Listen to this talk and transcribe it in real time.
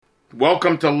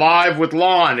Welcome to Live with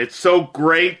Lon. It's so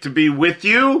great to be with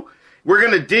you. We're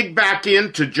going to dig back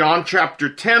into John chapter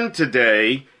 10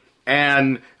 today,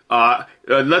 and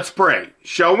let's pray.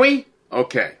 Shall we?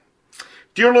 Okay.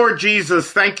 Dear Lord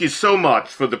Jesus, thank you so much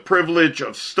for the privilege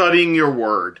of studying your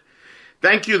word.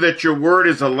 Thank you that your word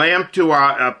is a lamp to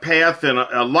our path and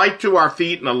a light to our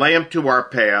feet and a lamp to our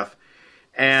path.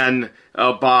 And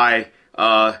by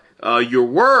your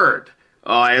word,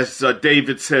 as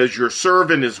David says, your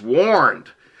servant is warned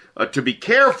to be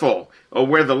careful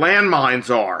where the landmines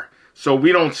are so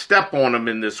we don't step on them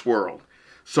in this world.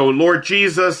 So Lord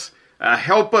Jesus,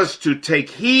 help us to take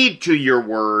heed to your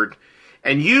word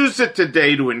and use it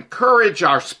today to encourage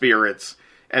our spirits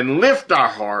and lift our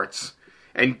hearts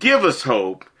and give us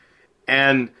hope.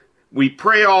 And we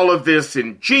pray all of this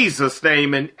in Jesus'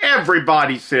 name. And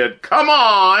everybody said, come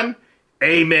on,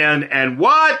 amen. And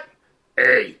what?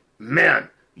 Amen.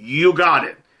 You got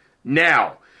it.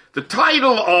 Now, the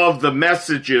title of the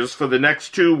messages for the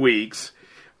next 2 weeks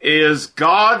is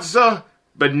God's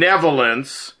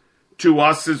benevolence to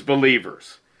us as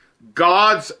believers.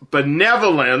 God's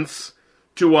benevolence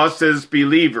to us as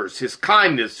believers. His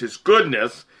kindness, his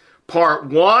goodness, part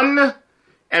 1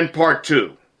 and part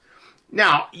 2.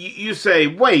 Now, you say,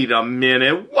 wait a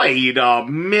minute.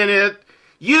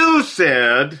 You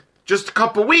said just a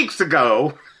couple weeks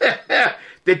ago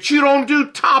that you don't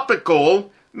do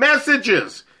topical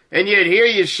messages. And yet here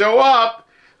you show up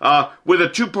with a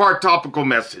 2-part topical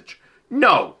message.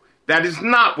 No, that is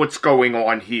not what's going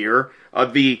on here.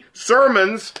 The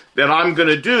sermons that I'm going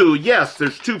to do, yes,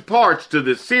 there's 2 parts to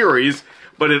this series,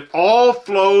 but it all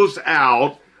flows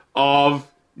out of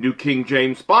New King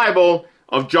James Bible,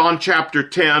 of John chapter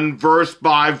 10, verse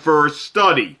by verse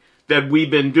study that we've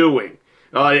been doing.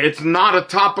 It's not a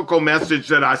topical message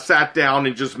that I sat down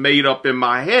and just made up in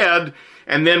my head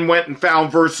and then went and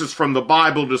found verses from the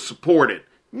Bible to support it.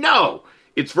 No,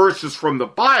 it's verses from the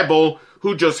Bible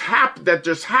that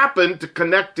just happened to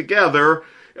connect together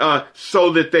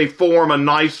so that they form a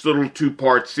nice little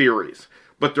 2-part series.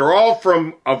 But they're all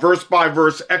from a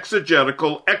verse-by-verse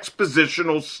exegetical,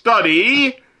 expositional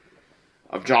study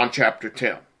of John chapter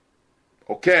 10.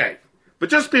 Okay, but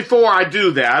just before I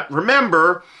do that,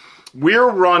 remember, we're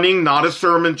running Not a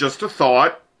Sermon, Just a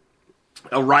Thought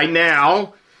right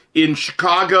now in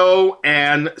Chicago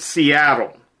and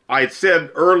Seattle. I had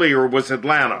said earlier was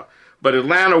Atlanta, but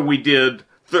Atlanta we did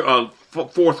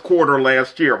fourth quarter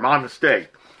last year. My mistake.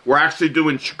 We're actually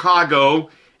doing Chicago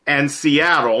and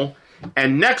Seattle.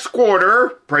 And next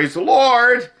quarter, praise the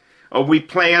Lord, we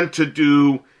plan to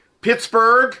do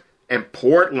Pittsburgh and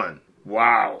Portland.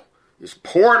 Wow. Is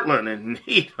Portland in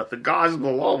need of the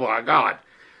gospel? Oh my God.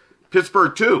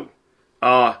 Pittsburgh too.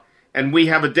 And we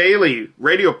have a daily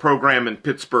radio program in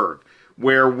Pittsburgh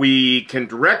where we can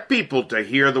direct people to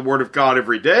hear the Word of God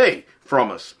every day from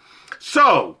us.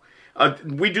 So,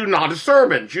 we do Not a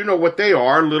Sermons. You know what they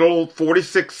are, little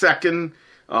 46-second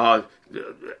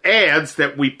ads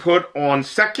that we put on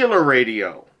secular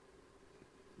radio.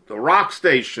 The rock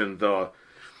station, the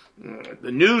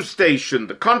news station,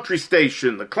 the country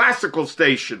station, the classical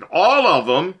station, all of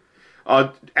them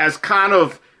as kind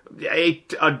of a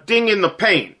ding in the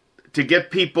paint to get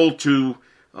people to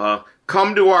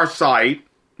come to our site,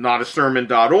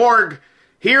 notasermon.org,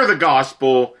 hear the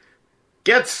gospel,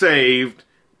 get saved,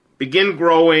 begin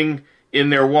growing in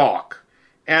their walk.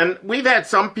 And we've had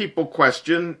some people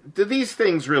question, do these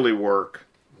things really work?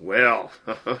 Well,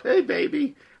 hey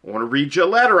baby, I want to read you a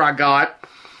letter I got.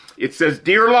 It says,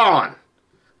 Dear Lon,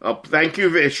 thank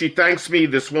you. She thanks me,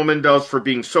 this woman does, for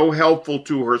being so helpful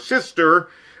to her sister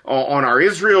on our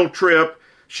Israel trip.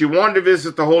 She wanted to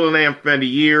visit the Holy Land for many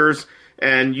years,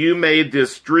 and you made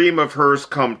this dream of hers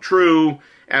come true,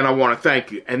 and I want to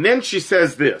thank you. And then she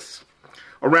says this,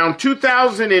 around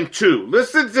 2002,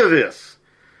 listen to this,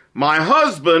 my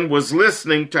husband was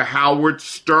listening to Howard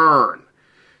Stern.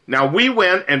 Now, we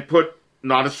went and put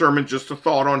Not a Sermon, Just a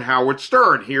Thought on Howard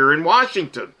Stern here in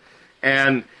Washington.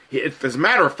 And as a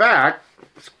matter of fact,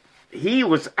 he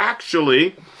was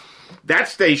actually, that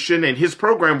station and his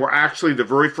program were actually the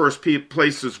very first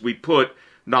places we put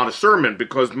Not a Sermon,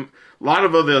 because a lot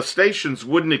of other stations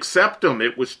wouldn't accept them.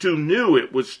 It was too new.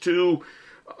 It was too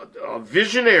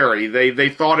visionary. They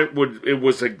thought it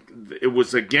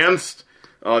was against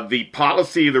the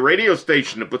policy of the radio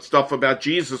station to put stuff about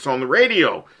Jesus on the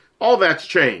radio. All that's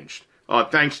changed,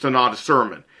 thanks to Not a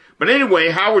Sermon. But anyway,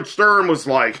 Howard Stern was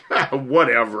like,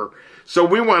 whatever. So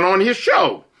we went on his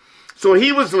show. So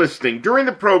he was listening. During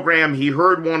the program, he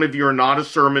heard one of your Not a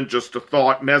Sermon, Just a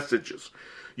Thought messages.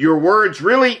 Your words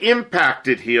really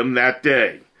impacted him that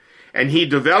day. and he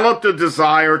developed a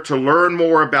desire to learn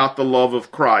more about the love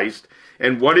of Christ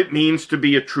and what it means to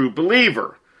be a true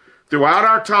believer. Throughout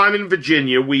our time in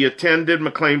Virginia, we attended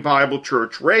McLean Bible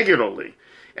Church regularly,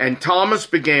 and Thomas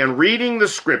began reading the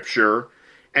scripture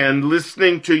and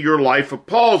listening to your Life of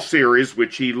Paul series,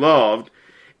 which he loved,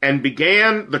 and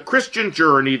began the Christian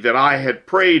journey that I had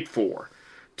prayed for.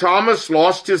 Thomas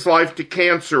lost his life to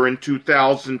cancer in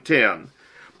 2010,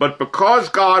 but because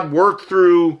God worked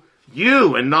through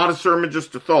you, and not a sermon,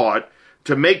 just a thought,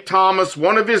 to make Thomas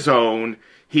one of his own,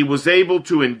 he was able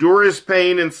to endure his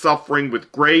pain and suffering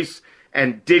with grace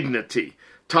and dignity.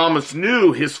 Thomas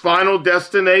knew his final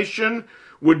destination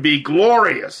would be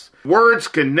glorious. Words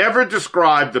can never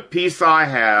describe the peace I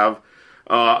have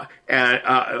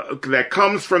that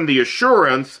comes from the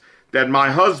assurance that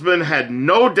my husband had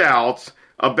no doubts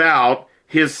about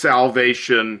his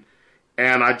salvation.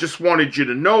 And I just wanted you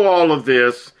to know all of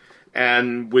this,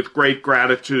 and with great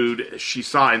gratitude, she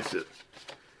signs it.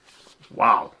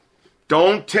 Wow.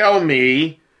 Don't tell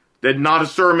me that not a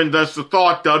sermon, just a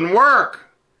thought doesn't work.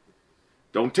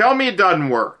 Don't tell me it doesn't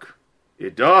work.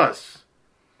 It does.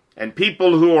 And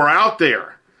people who are out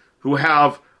there who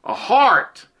have a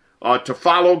heart to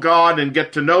follow God and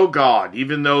get to know God,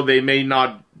 even though they may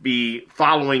not be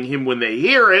following him when they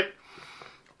hear it,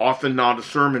 often not a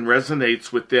sermon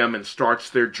resonates with them and starts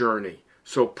their journey.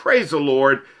 So praise the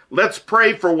Lord. Let's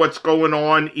pray for what's going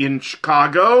on in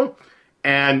Chicago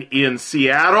and in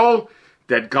Seattle,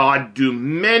 that God do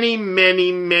many,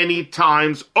 many, many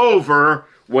times over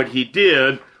what he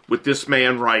did with this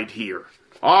man right here.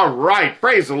 All right.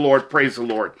 Praise the Lord. Praise the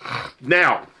Lord.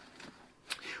 Now,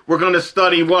 we're going to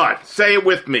study what? Say it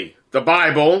with me. The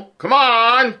Bible. Come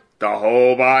on. The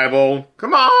whole Bible.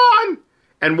 Come on.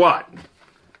 And what?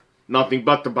 Nothing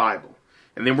but the Bible.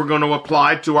 And then we're going to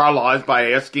apply it to our lives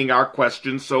by asking our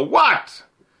question, so what?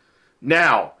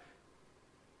 Now,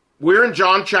 we're in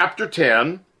John chapter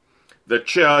 10, the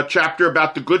chapter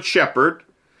about the Good Shepherd,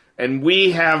 and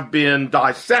we have been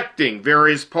dissecting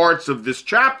various parts of this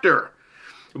chapter.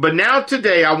 But now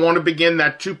today I want to begin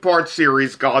that two-part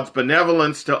series, God's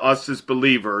Benevolence to Us as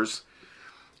Believers,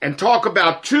 and talk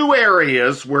about two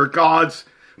areas where God's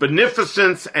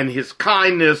beneficence and his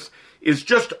kindness is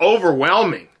just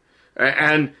overwhelming.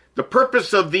 And the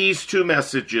purpose of these two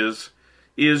messages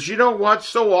is, you know what,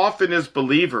 so often as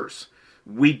believers,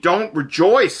 we don't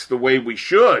rejoice the way we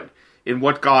should in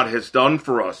what God has done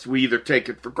for us. We either take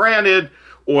it for granted,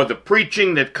 or the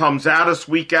preaching that comes at us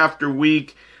week after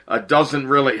week doesn't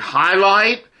really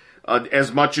highlight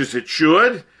as much as it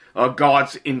should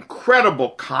God's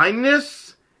incredible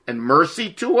kindness and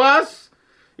mercy to us.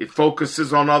 It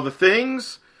focuses on other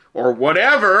things or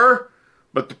whatever.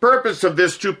 But the purpose of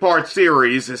this two-part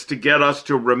series is to get us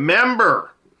to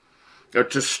remember,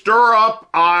 to stir up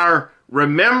our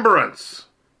remembrance,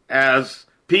 as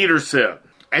Peter said.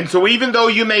 And so even though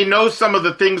you may know some of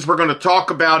the things we're going to talk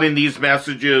about in these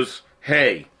messages,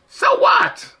 hey, so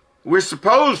what? We're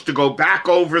supposed to go back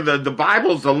over the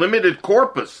Bible's a limited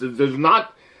corpus. There's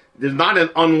not an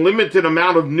unlimited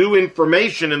amount of new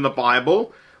information in the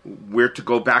Bible. We're to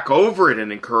go back over it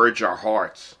and encourage our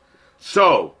hearts.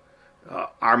 So,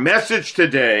 our message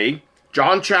today,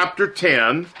 John chapter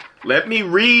 10, let me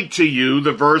read to you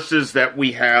the verses that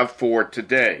we have for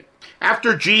today.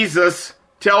 After Jesus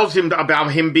tells him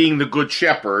about him being the good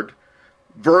shepherd,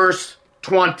 verse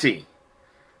 20,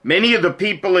 many of the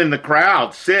people in the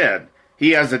crowd said,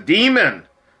 he has a demon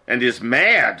and is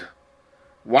mad.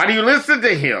 Why do you listen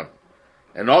to him?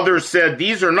 And others said,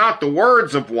 these are not the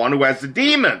words of one who has a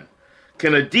demon.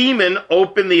 Can a demon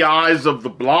open the eyes of the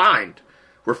blind?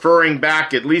 Referring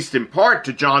back, at least in part,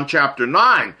 to John chapter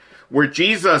 9, where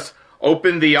Jesus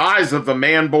opened the eyes of the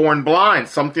man born blind,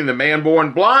 something the man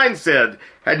born blind said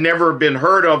had never been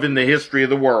heard of in the history of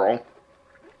the world.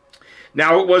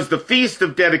 Now, it was the Feast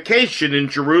of Dedication in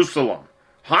Jerusalem,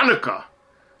 Hanukkah.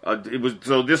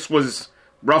 This was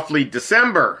roughly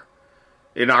December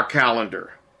in our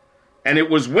calendar. And it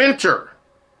was winter,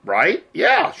 right?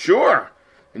 Yeah, sure.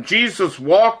 And Jesus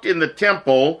walked in the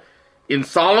temple in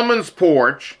Solomon's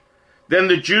porch. Then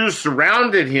the Jews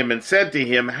surrounded him and said to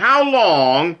him, how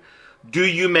long do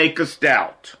you make us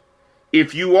doubt?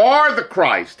 If you are the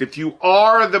Christ, if you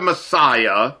are the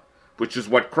Messiah, which is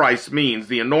what Christ means,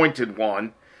 the anointed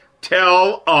one,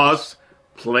 tell us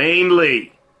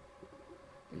plainly.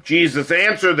 Jesus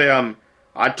answered them,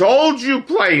 I told you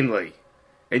plainly,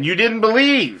 and you didn't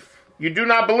believe. You do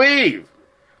not believe.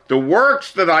 The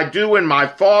works that I do in my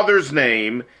Father's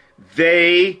name,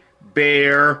 they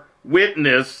bear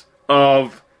witness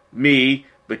of me,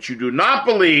 but you do not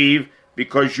believe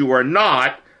because you are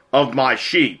not of my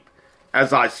sheep,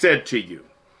 as I said to you.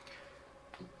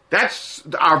 That's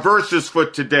our verses for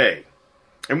today.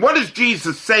 And what does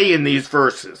Jesus say in these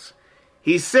verses?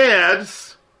 He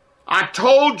says, I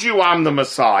told you I'm the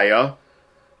Messiah.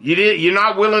 You're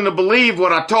not willing to believe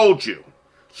what I told you.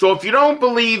 So if you don't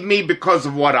believe me because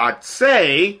of what I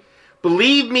say,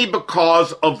 believe me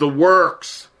because of the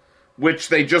works, which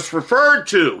they just referred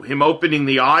to, him opening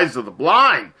the eyes of the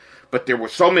blind. But there were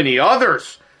so many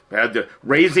others.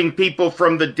 Raising people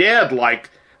from the dead, like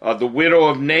the widow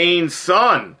of Nain's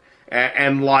son,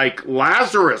 and like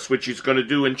Lazarus, which he's going to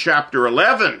do in chapter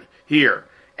 11 here,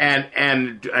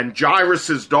 and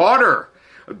Jairus' daughter,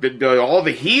 all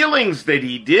the healings that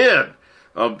he did,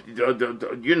 on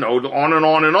and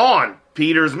on and on.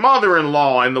 Peter's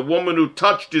mother-in-law and the woman who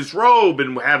touched his robe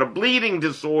and had a bleeding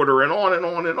disorder, and on and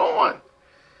on and on.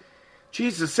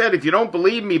 Jesus said, if you don't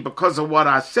believe me because of what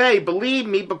I say, believe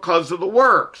me because of the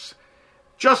works.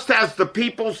 Just as the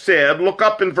people said, look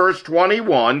up in verse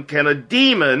 21, can a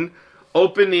demon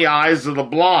open the eyes of the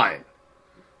blind?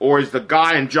 Or as the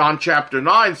guy in John chapter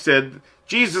 9 said,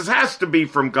 Jesus has to be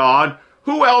from God.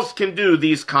 Who else can do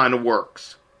these kind of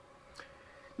works?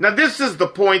 Now, this is the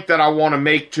point that I want to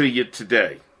make to you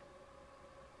today.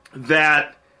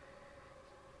 That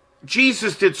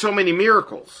Jesus did so many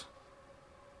miracles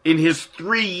in his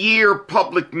 3-year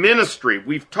public ministry.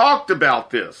 We've talked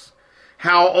about this.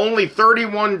 How only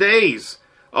 31 days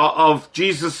of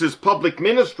Jesus' public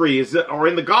ministry are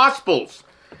in the Gospels.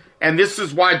 And this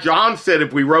is why John said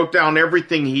if we wrote down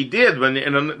everything he did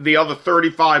in the other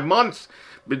 35 months,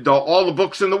 all the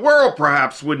books in the world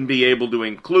perhaps wouldn't be able to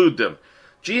include them.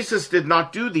 Jesus did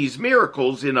not do these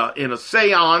miracles in a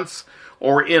seance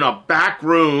or in a back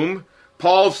room.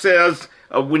 Paul says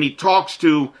when he talks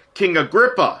to King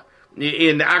Agrippa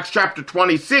in Acts chapter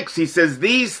 26, he says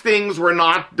these things were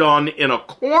not done in a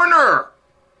corner.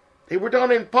 They were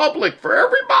done in public for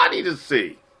everybody to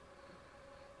see.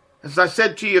 As I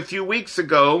said to you a few weeks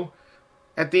ago,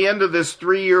 at the end of this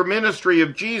 3-year ministry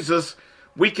of Jesus,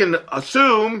 we can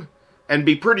assume and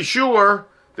be pretty sure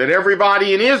that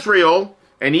everybody in Israel,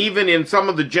 and even in some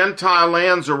of the Gentile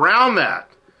lands around that,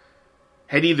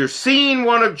 had either seen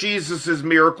one of Jesus'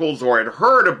 miracles or had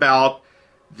heard about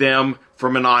them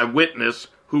from an eyewitness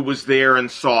who was there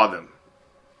and saw them.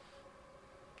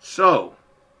 So,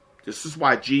 this is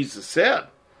why Jesus said,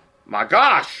 my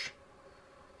gosh,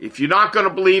 if you're not going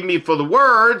to believe me for the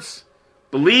words,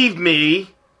 believe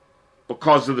me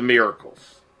because of the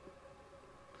miracles.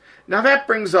 Now that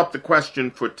brings up the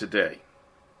question for today.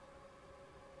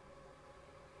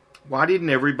 Why didn't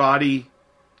everybody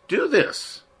do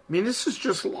this? I mean, this is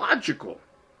just logical.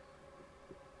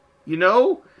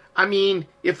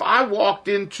 If I walked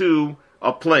into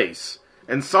a place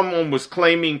and someone was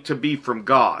claiming to be from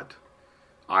God,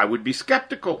 I would be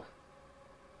skeptical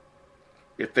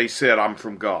if they said I'm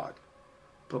from God.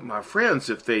 But my friends,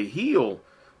 if they heal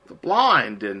the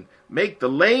blind and make the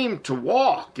lame to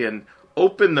walk and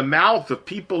open the mouth of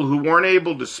people who weren't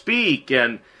able to speak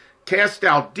and cast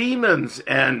out demons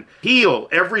and heal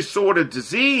every sort of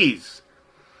disease,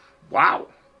 wow,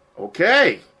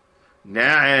 okay.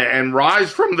 Now, and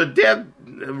rise from the dead,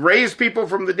 raise people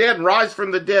from the dead and rise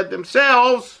from the dead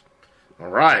themselves. All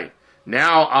right.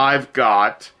 Now I've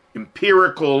got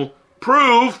empirical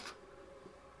proof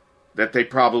that they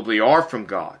probably are from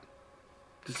God.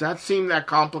 Does that seem that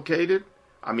complicated?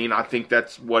 I think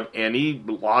that's what any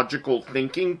logical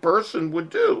thinking person would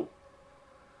do.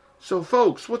 So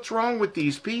folks, what's wrong with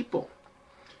these people?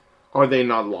 Are they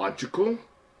not logical?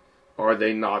 Are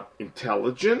they not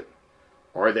intelligent?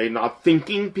 Are they not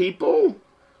thinking people?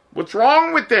 What's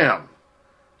wrong with them?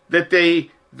 That they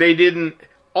didn't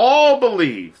all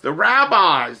believe. The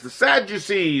rabbis, the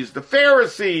Sadducees, the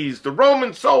Pharisees, the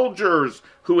Roman soldiers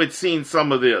who had seen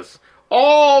some of this.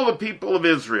 All the people of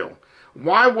Israel.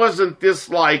 Why wasn't this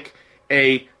like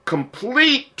a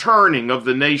complete turning of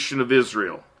the nation of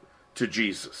Israel to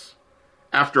Jesus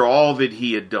after all that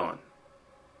he had done?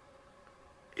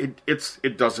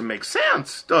 It doesn't make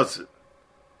sense, does it?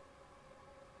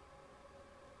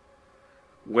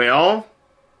 Well,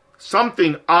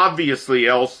 something else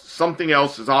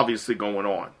is obviously going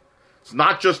on. It's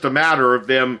not just a matter of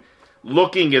them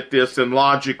looking at this and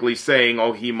logically saying,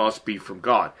 oh, he must be from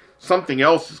God. Something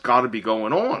else has got to be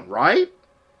going on, right?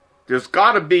 There's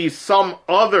got to be some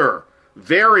other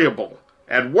variable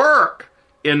at work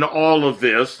in all of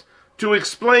this to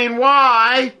explain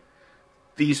why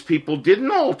these people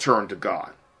didn't all turn to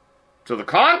God. To the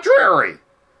contrary,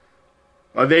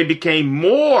 they became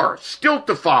more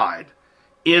stultified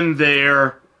in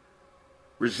their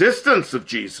resistance of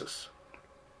Jesus.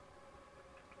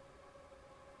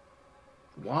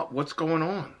 What's going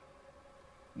on?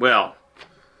 Well,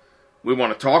 We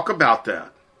want to talk about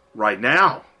that right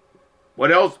now.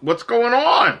 What else? What's going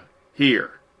on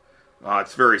here?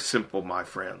 It's very simple, my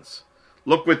friends.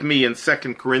 Look with me in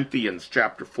 2 Corinthians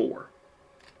chapter 4.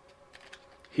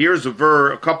 Here's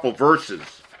a couple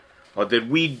verses that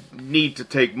we need to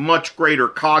take much greater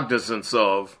cognizance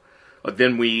of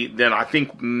than I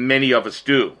think many of us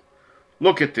do.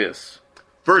 Look at this.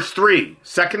 Verse 3,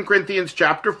 2 Corinthians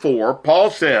chapter 4, Paul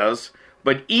says,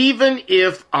 "But even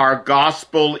if our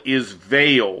gospel is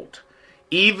veiled,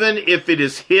 even if it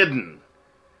is hidden,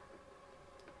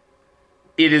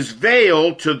 it is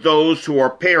veiled to those who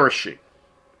are perishing,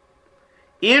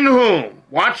 in whom,"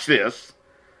 watch this,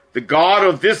 "the God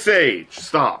of this age,"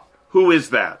 stop, who is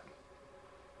that?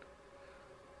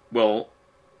 Well,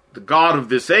 the God of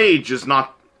this age is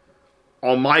not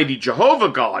Almighty Jehovah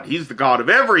God. He's the God of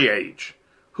every age.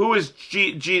 Who is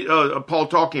Paul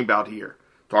talking about here?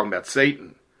 Talking about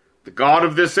Satan. The God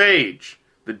of this age,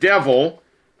 the devil,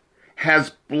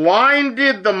 has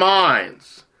blinded the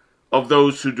minds of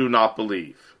those who do not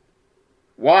believe.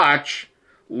 Watch,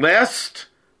 lest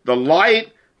the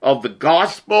light of the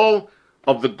gospel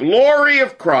of the glory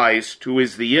of Christ, who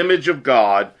is the image of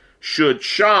God, should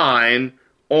shine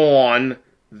on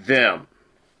them.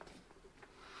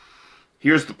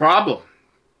 Here's the problem.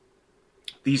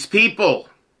 These people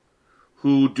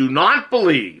who do not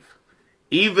believe,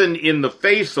 even in the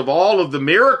face of all of the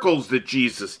miracles that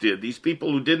Jesus did, these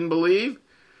people who didn't believe,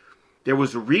 there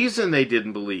was a reason they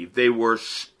didn't believe. They were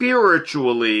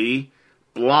spiritually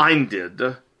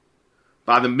blinded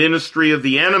by the ministry of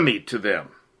the enemy to them.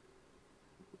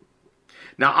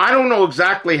 Now, I don't know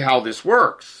exactly how this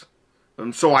works,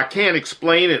 and so I can't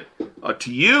explain it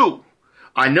to you.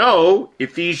 I know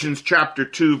Ephesians chapter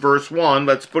 2, verse 1,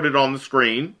 let's put it on the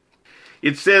screen.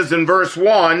 It says in verse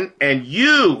 1, "And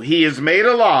you he is made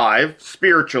alive,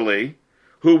 spiritually,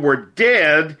 who were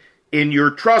dead in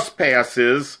your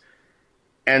trespasses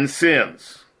and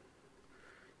sins,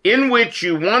 in which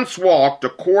you once walked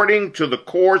according to the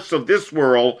course of this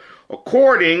world,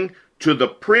 according to the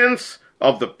prince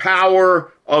of the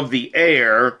power of the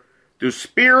air, the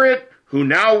spirit who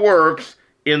now works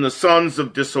in the sons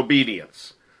of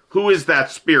disobedience." Who is that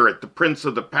spirit, the prince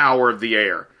of the power of the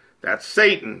air? That's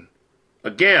Satan,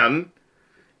 again.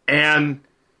 And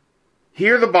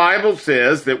here the Bible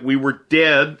says that we were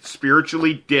dead,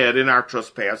 spiritually dead in our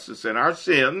trespasses and our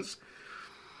sins.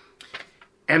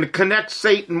 And it connects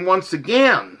Satan once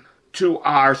again to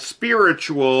our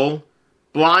spiritual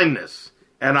blindness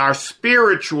and our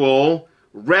spiritual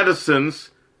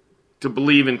reticence to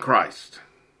believe in Christ.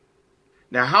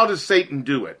 Now, how does Satan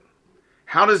do it?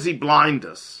 How does he blind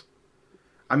us?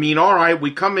 I mean, all right,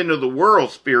 we come into the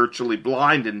world spiritually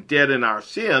blind and dead in our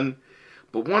sin,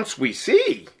 but once we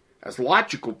see, as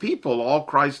logical people, all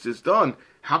Christ has done,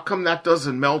 how come that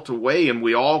doesn't melt away and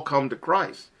we all come to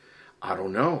Christ? I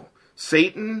don't know.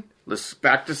 Satan, let's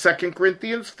back to 2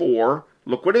 Corinthians 4,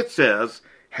 look what it says,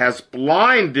 has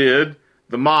blinded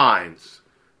the minds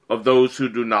of those who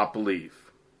do not believe.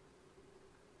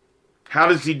 How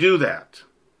does he do that?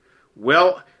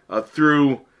 Well,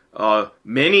 through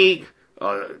many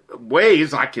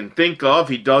ways I can think of.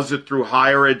 He does it through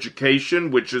higher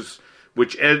education, which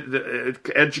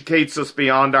educates us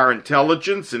beyond our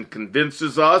intelligence and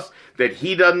convinces us that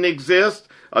he doesn't exist,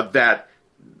 that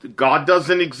God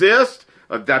doesn't exist,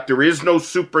 that there is no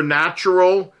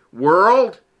supernatural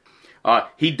world.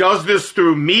 He does this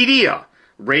through media,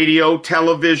 radio,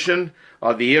 television,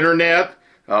 the internet,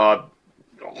 all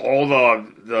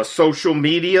the social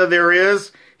media there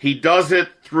is. He does it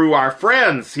through our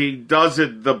friends. He does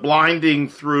it, the blinding,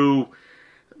 through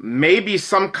maybe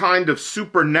some kind of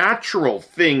supernatural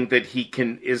thing that he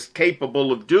is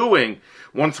capable of doing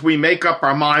once we make up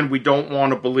our mind we don't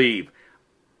want to believe.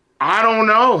 I don't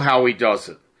know how he does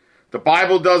it. The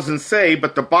Bible doesn't say,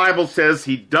 but the Bible says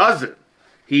he does it.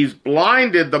 He's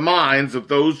blinded the minds of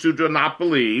those who do not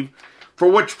believe. For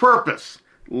which purpose?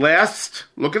 Lest,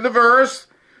 look at the verse,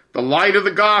 the light of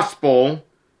the gospel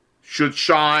should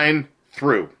shine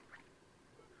through.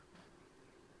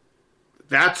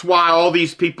 That's why all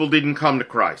these people didn't come to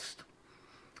Christ,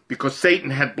 because Satan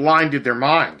had blinded their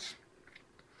minds.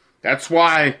 That's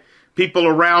why people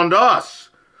around us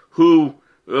who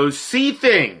see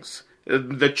things,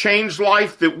 the changed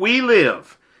life that we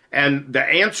live, and the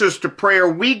answers to prayer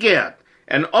we get,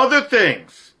 and other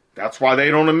things, that's why they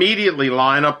don't immediately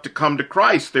line up to come to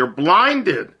Christ. They're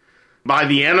blinded by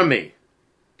the enemy.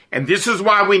 And this is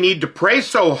why we need to pray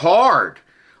so hard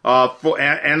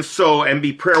and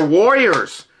be prayer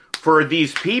warriors for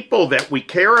these people that we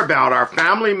care about, our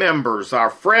family members, our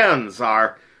friends,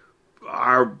 our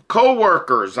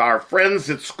co-workers, our friends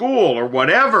at school or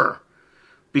whatever.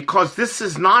 Because this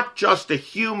is not just a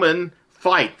human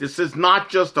fight. This is not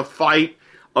just a fight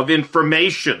of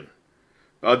information,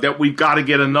 that we've got to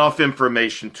get enough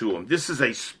information to them. This is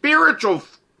a spiritual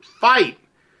fight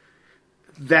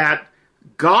that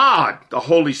God, the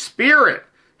Holy Spirit,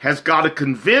 has got to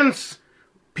convince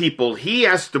people. He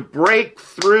has to break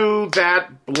through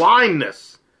that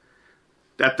blindness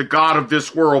that the God of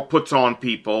this world puts on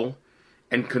people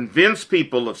and convince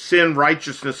people of sin,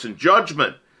 righteousness, and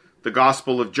judgment. The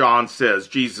Gospel of John says,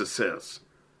 Jesus says.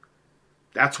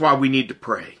 That's why we need to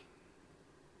pray.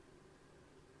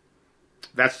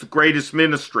 That's the greatest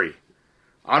ministry.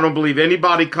 I don't believe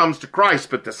anybody comes to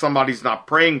Christ, but that somebody's not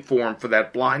praying for him for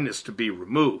that blindness to be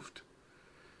removed.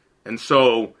 And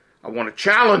so I want to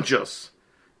challenge us.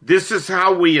 This is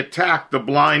how we attack the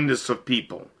blindness of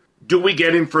people. Do we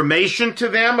get information to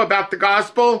them about the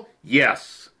gospel?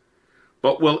 Yes.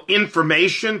 But will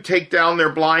information take down their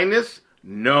blindness?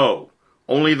 No.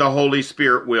 Only the Holy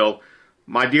Spirit will.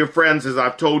 My dear friends, as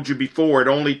I've told you before, it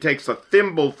only takes a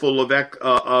thimbleful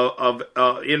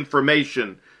of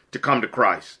information to come to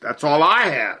Christ. That's all I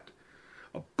had.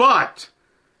 But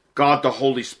God, the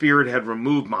Holy Spirit, had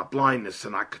removed my blindness,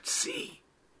 and I could see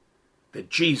that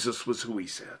Jesus was who he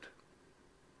said.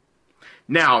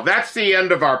 Now, that's the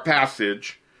end of our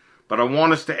passage, but I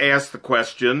want us to ask the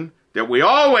question that we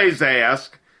always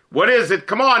ask. What is it?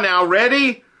 Come on now,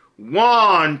 ready?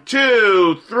 1,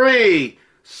 2, 3.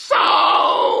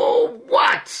 So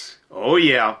what? Oh,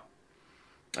 yeah.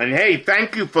 And hey,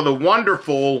 thank you for the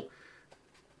wonderful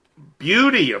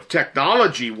beauty of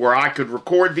technology where I could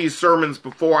record these sermons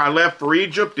before I left for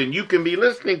Egypt, and you can be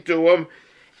listening to them.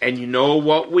 And you know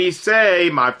what we say.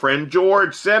 My friend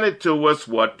George sent it to us.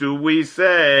 What do we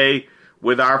say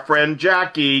with our friend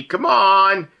Jackie? Come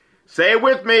on. Say it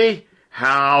with me.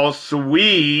 How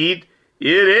sweet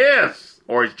it is.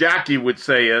 Or as Jackie would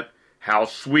say it, how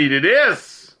sweet it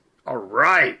is. All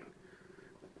right.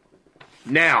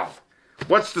 Now,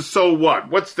 what's the so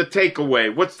what? What's the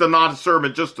takeaway? What's the not a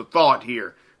sermon, just a thought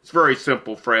here? It's very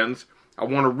simple, friends. I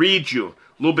want to read you a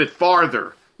little bit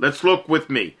farther. Let's look with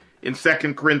me in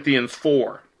 2 Corinthians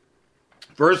 4.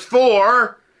 Verse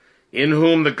 4, in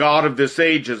whom the God of this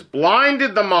age has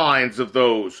blinded the minds of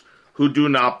those who do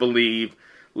not believe,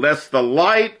 lest the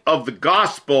light of the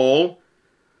gospel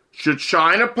should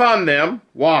shine upon them.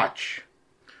 Watch.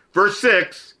 Verse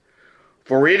 6,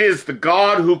 for it is the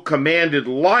God who commanded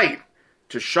light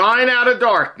to shine out of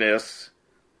darkness,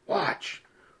 watch,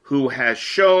 who has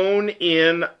shone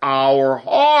in our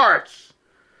hearts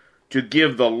to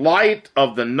give the light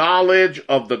of the knowledge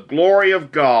of the glory of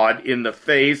God in the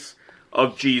face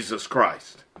of Jesus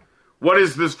Christ. What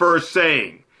is this verse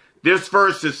saying? This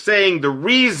verse is saying the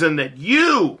reason that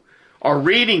you are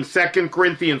reading 2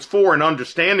 Corinthians 4 and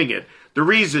understanding it, the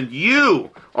reason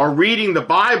you are reading the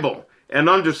Bible and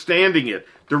understanding it,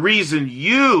 the reason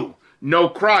you know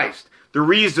Christ, the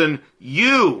reason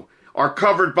you are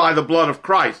covered by the blood of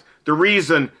Christ, the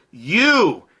reason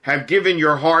you have given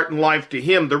your heart and life to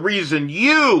him, the reason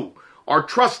you are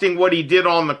trusting what he did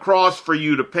on the cross for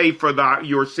you to pay for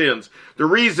your sins, the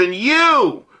reason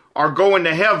you are going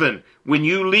to heaven when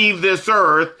you leave this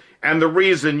earth, and the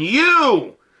reason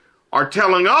you are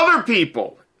telling other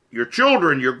people, your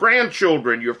children, your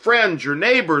grandchildren, your friends, your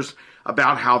neighbors,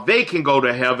 about how they can go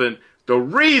to heaven, the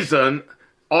reason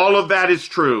all of that is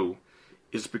true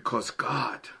is because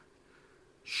God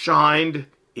shined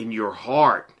in your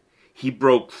heart. He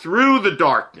broke through the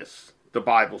darkness, the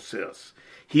Bible says.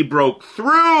 He broke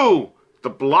through the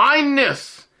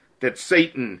blindness that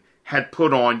Satan had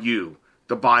put on you,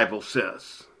 the Bible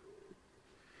says.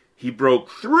 He broke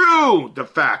through the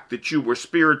fact that you were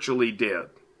spiritually dead.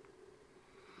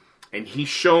 And he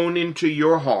shone into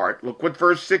your heart, look what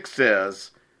verse 6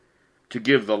 says, to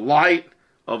give the light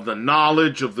of the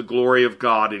knowledge of the glory of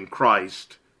God in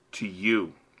Christ to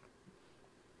you.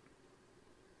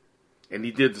 And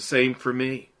he did the same for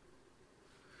me.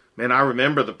 Man, I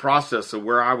remember the process of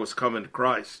where I was coming to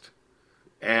Christ.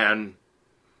 And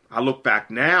I look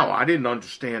back now. I didn't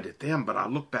understand it then, but I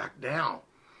look back now.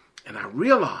 And I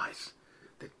realize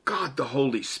that God, the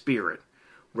Holy Spirit,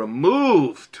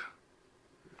 removed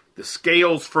the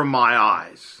scales from my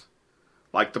eyes,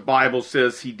 like the Bible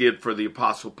says he did for the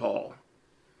Apostle Paul.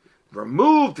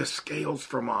 Removed the scales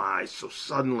from my eyes so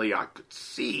suddenly I could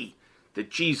see that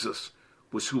Jesus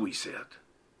was who he said.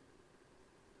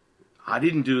 I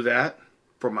didn't do that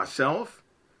for myself,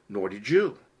 nor did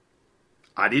you.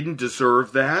 I didn't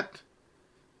deserve that,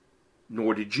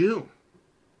 nor did you.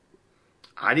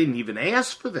 I didn't even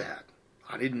ask for that.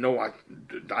 I didn't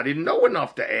know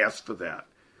enough to ask for that,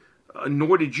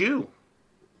 nor did you.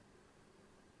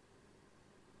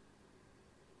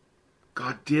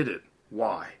 God did it.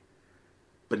 Why?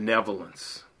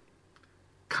 Benevolence,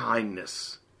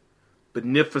 kindness,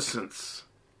 beneficence,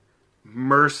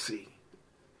 mercy,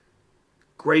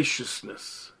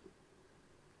 graciousness,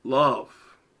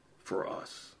 love for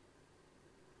us.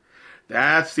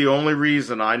 That's the only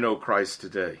reason I know Christ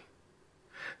today.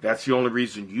 That's the only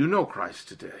reason you know Christ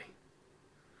today.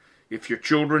 If your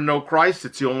children know Christ,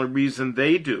 it's the only reason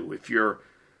they do. If your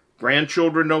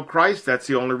grandchildren know Christ, that's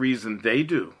the only reason they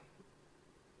do.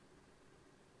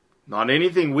 Not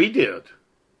anything we did,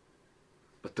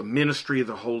 but the ministry of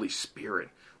the Holy Spirit,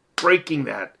 breaking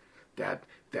that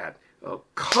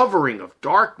covering of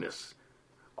darkness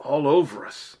all over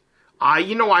us. I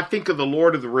think of the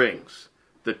Lord of the Rings,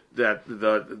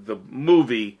 the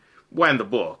movie and the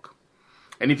book.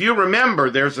 And if you remember,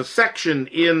 there's a section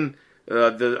in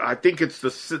I think it's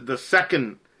the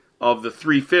second of the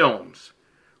three films,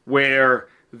 where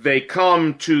they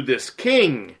come to this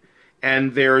king,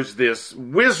 and there's this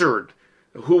wizard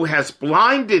who has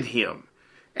blinded him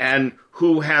and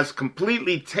who has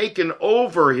completely taken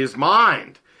over his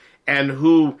mind and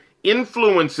who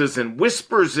influences and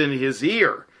whispers in his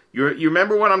ear. You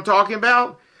remember what I'm talking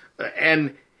about?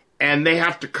 And they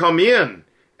have to come in,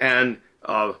 and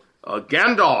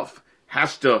Gandalf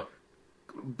has to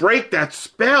break that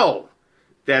spell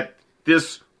that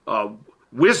this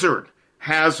wizard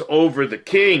has over the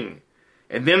king.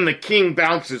 And then the king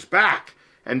bounces back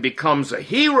and becomes a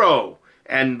hero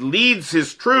and leads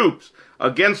his troops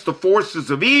against the forces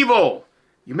of evil.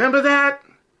 You remember that?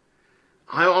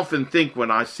 I often think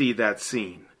when I see that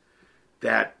scene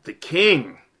that the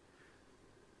king,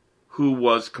 who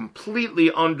was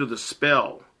completely under the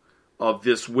spell of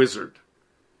this wizard,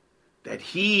 that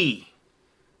he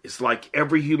is like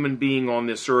every human being on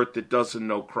this earth that doesn't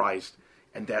know Christ,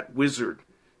 and that wizard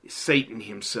is Satan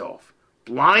himself,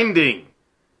 blinding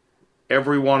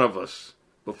every one of us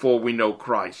before we know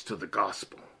Christ to the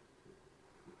gospel.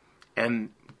 And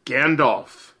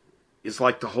Gandalf is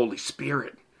like the Holy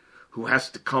Spirit, who has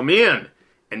to come in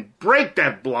and break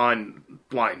that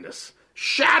blindness,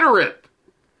 shatter it,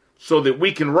 so that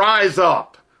we can rise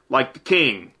up like the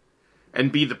king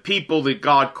and be the people that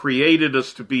God created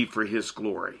us to be for his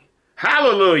glory.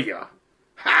 Hallelujah!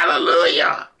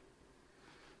 Hallelujah!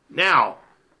 Now,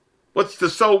 what's the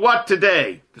so what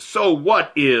today? The so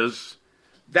what is,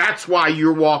 that's why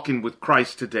you're walking with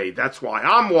Christ today. That's why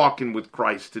I'm walking with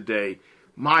Christ today.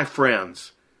 My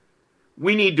friends,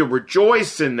 we need to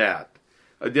rejoice in that.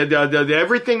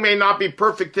 Everything may not be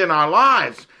perfect in our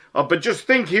lives, but just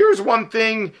think, here's one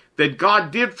thing that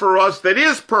God did for us that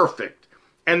is perfect,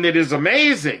 and that is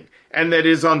amazing, and that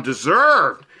is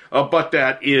undeserved, but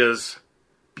that is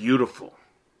beautiful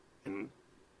and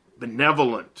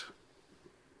benevolent.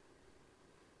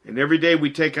 And every day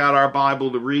we take out our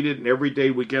Bible to read it, and every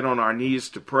day we get on our knees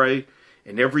to pray,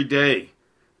 and every day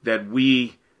that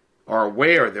we are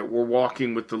aware that we're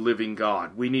walking with the living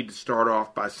God, we need to start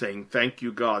off by saying, thank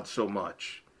you, God, so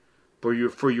much for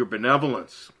your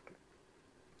benevolence,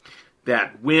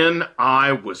 that when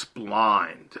I was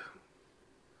blind,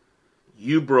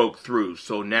 you broke through,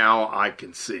 so now I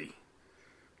can see.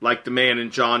 Like the man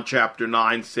in John chapter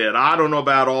 9 said, I don't know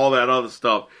about all that other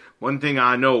stuff. One thing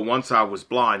I know, once I was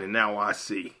blind and now I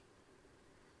see.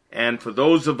 And for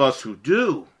those of us who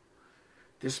do,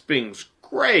 this brings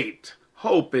great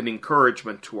hope and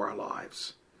encouragement to our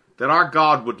lives. That our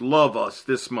God would love us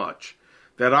this much.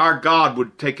 That our God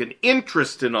would take an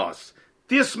interest in us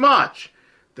this much.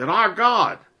 That our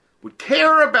God would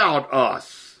care about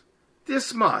us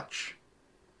this much.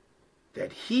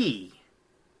 That he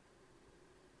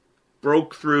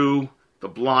broke through the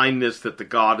blindness that the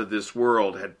God of this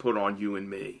world had put on you and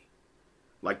me,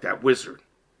 like that wizard,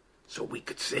 so we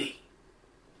could see.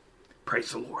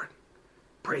 Praise the Lord.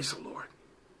 Praise the Lord.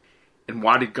 And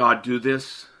why did God do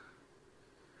this?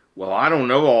 Well, I don't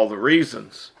know all the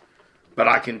reasons, but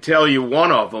I can tell you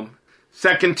one of them.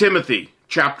 2 Timothy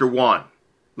chapter 1.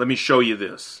 Let me show you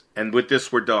this. And with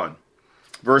this we're done.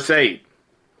 Verse 8.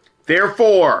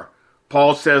 Therefore,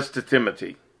 Paul says to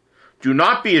Timothy, do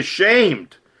not be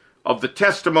ashamed of the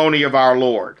testimony of our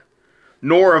Lord,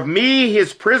 nor of me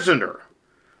his prisoner,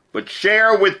 but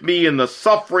share with me in the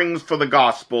sufferings for the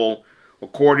gospel,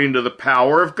 according to the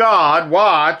power of God.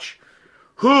 Watch.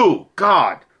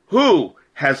 God, who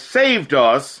has saved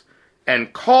us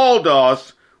and called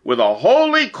us with a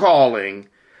holy calling,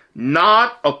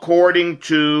 not according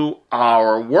to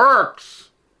our works.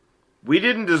 We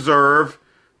didn't deserve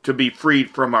to be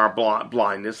freed from our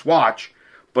blindness. Watch.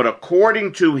 But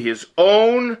according to his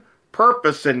own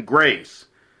purpose and grace,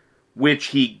 which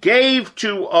he gave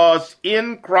to us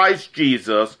in Christ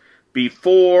Jesus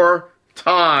before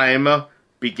time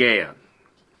began.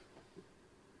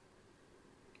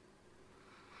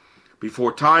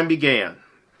 Before time began,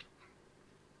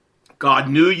 God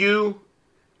knew you,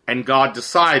 and God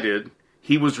decided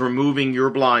he was removing your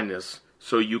blindness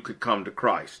so you could come to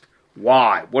Christ.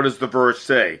 Why? What does the verse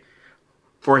say?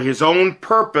 For his own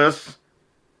purpose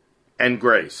and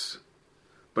grace.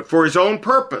 But for his own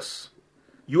purpose.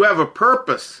 You have a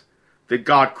purpose that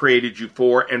God created you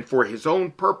for, and for his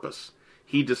own purpose,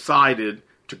 he decided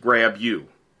to grab you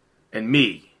and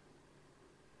me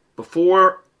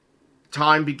before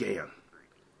time began.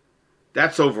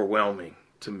 That's overwhelming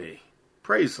to me.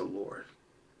 Praise the Lord.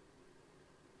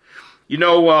 You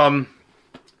know,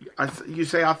 you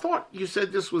say, I thought you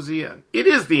said this was the end. It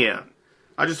is the end.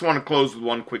 I just want to close with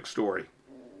one quick story.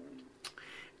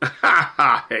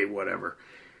 Hey, whatever.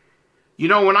 You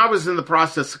know, when I was in the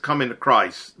process of coming to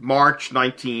Christ, March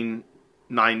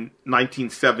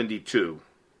 1972,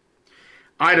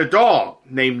 I had a dog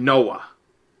named Noah.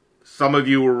 Some of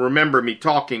you will remember me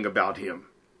talking about him.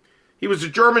 He was a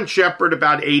German Shepherd,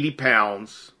 about 80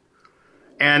 pounds,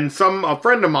 and a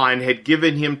friend of mine had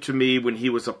given him to me when he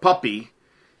was a puppy,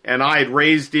 and I had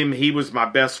raised him. He was my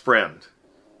best friend,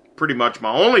 pretty much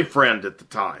my only friend at the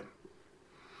time.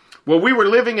 Well, we were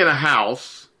living in a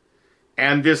house,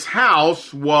 and this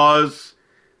house was,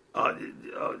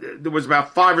 there was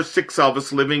about 5 or 6 of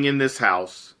us living in this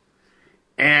house.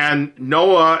 And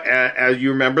Noah, as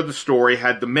you remember the story,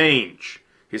 had the mange.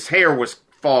 His hair was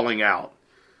falling out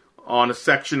on a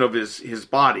section of his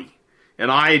body. And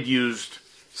I had used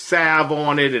salve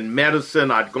on it and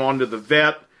medicine. I'd gone to the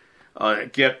vet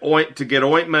to get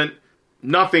ointment.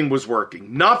 Nothing was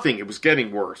working. Nothing. It was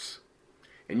getting worse.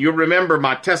 And you'll remember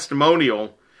my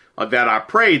testimonial that I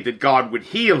prayed that God would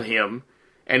heal him.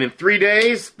 And in 3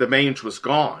 days, the mange was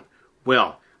gone.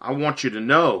 Well, I want you to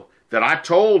know that I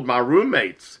told my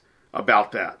roommates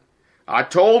about that. I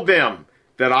told them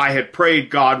that I had prayed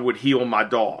God would heal my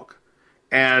dog.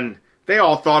 And they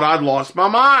all thought I'd lost my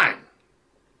mind.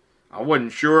 I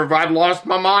wasn't sure if I'd lost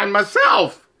my mind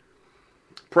myself,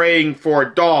 praying for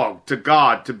a dog to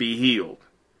God to be healed.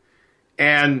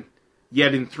 And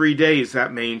yet in 3 days,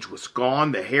 that mange was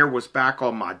gone. The hair was back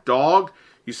on my dog.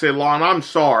 You say, Lon, I'm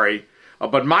sorry,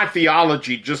 but my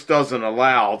theology just doesn't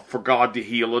allow for God to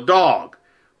heal a dog.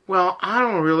 Well, I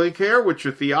don't really care what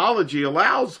your theology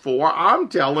allows for. I'm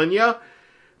telling you,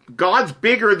 God's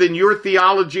bigger than your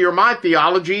theology or my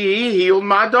theology. He healed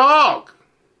my dog.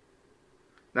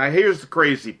 Now, here's the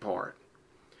crazy part.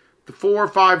 The 4 or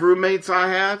 5 roommates I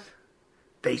had,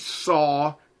 they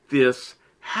saw this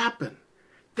happen.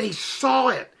 They saw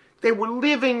it. They were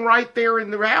living right there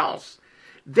in the house.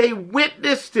 They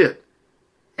witnessed it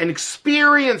and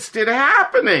experienced it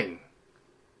happening.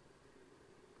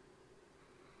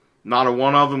 Not a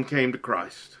one of them came to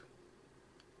Christ.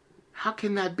 How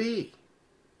can that be?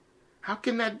 How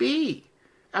can that be?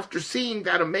 After seeing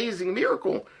that amazing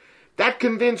miracle, that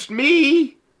convinced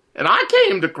me, and I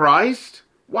came to Christ.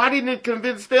 Why didn't it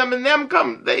convince them and them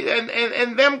come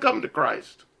to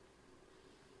Christ?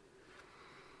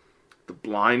 The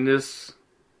blindness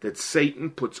that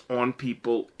Satan puts on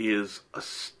people is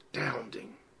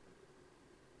astounding.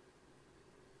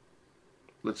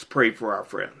 Let's pray for our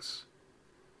friends,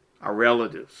 our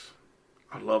relatives,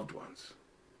 our loved ones.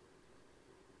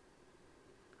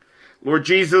 Lord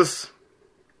Jesus,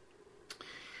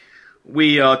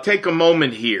 we take a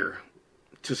moment here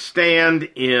to stand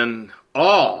in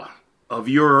awe of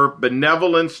your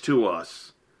benevolence to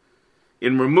us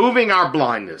in removing our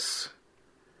blindness,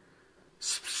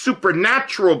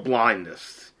 supernatural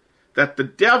blindness that the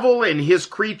devil and his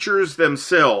creatures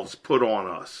themselves put on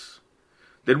us,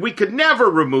 that we could never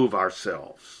remove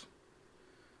ourselves.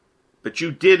 But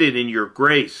you did it in your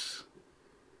grace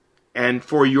and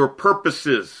for your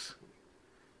purposes.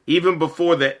 Even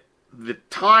before the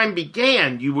time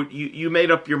began, you made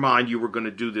up your mind you were going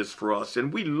to do this for us.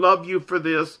 And we love you for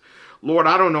this. Lord,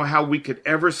 I don't know how we could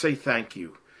ever say thank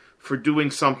you for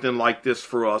doing something like this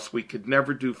for us we could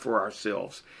never do for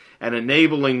ourselves, and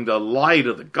enabling the light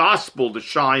of the gospel to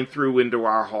shine through into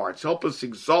our hearts. Help us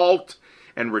exalt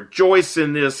and rejoice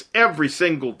in this every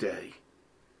single day.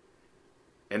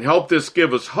 And help this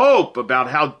give us hope about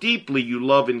how deeply you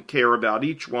love and care about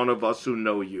each one of us who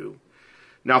know you.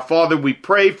 Now, Father, we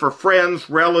pray for friends,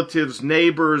 relatives,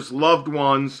 neighbors, loved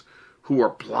ones who are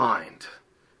blind.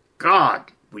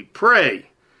 God, we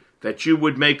pray that you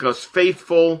would make us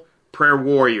faithful prayer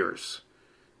warriors,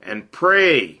 and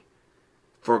pray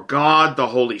for God, the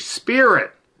Holy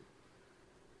Spirit,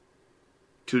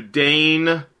 to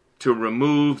deign to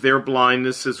remove their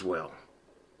blindness as well.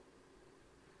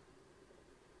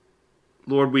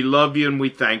 Lord, we love you and we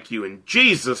thank you. In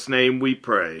Jesus' name we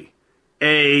pray.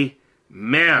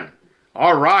 Amen.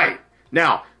 All right.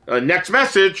 Now, next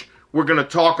message, we're going to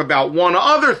talk about one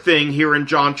other thing here in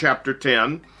John chapter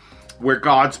 10, where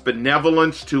God's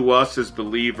benevolence to us as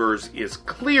believers is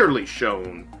clearly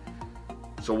shown.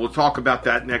 So we'll talk about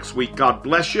that next week. God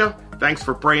bless you. Thanks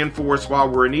for praying for us while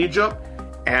we're in Egypt.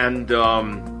 And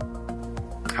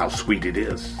how sweet it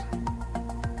is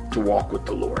to walk with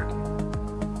the Lord.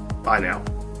 Bye now.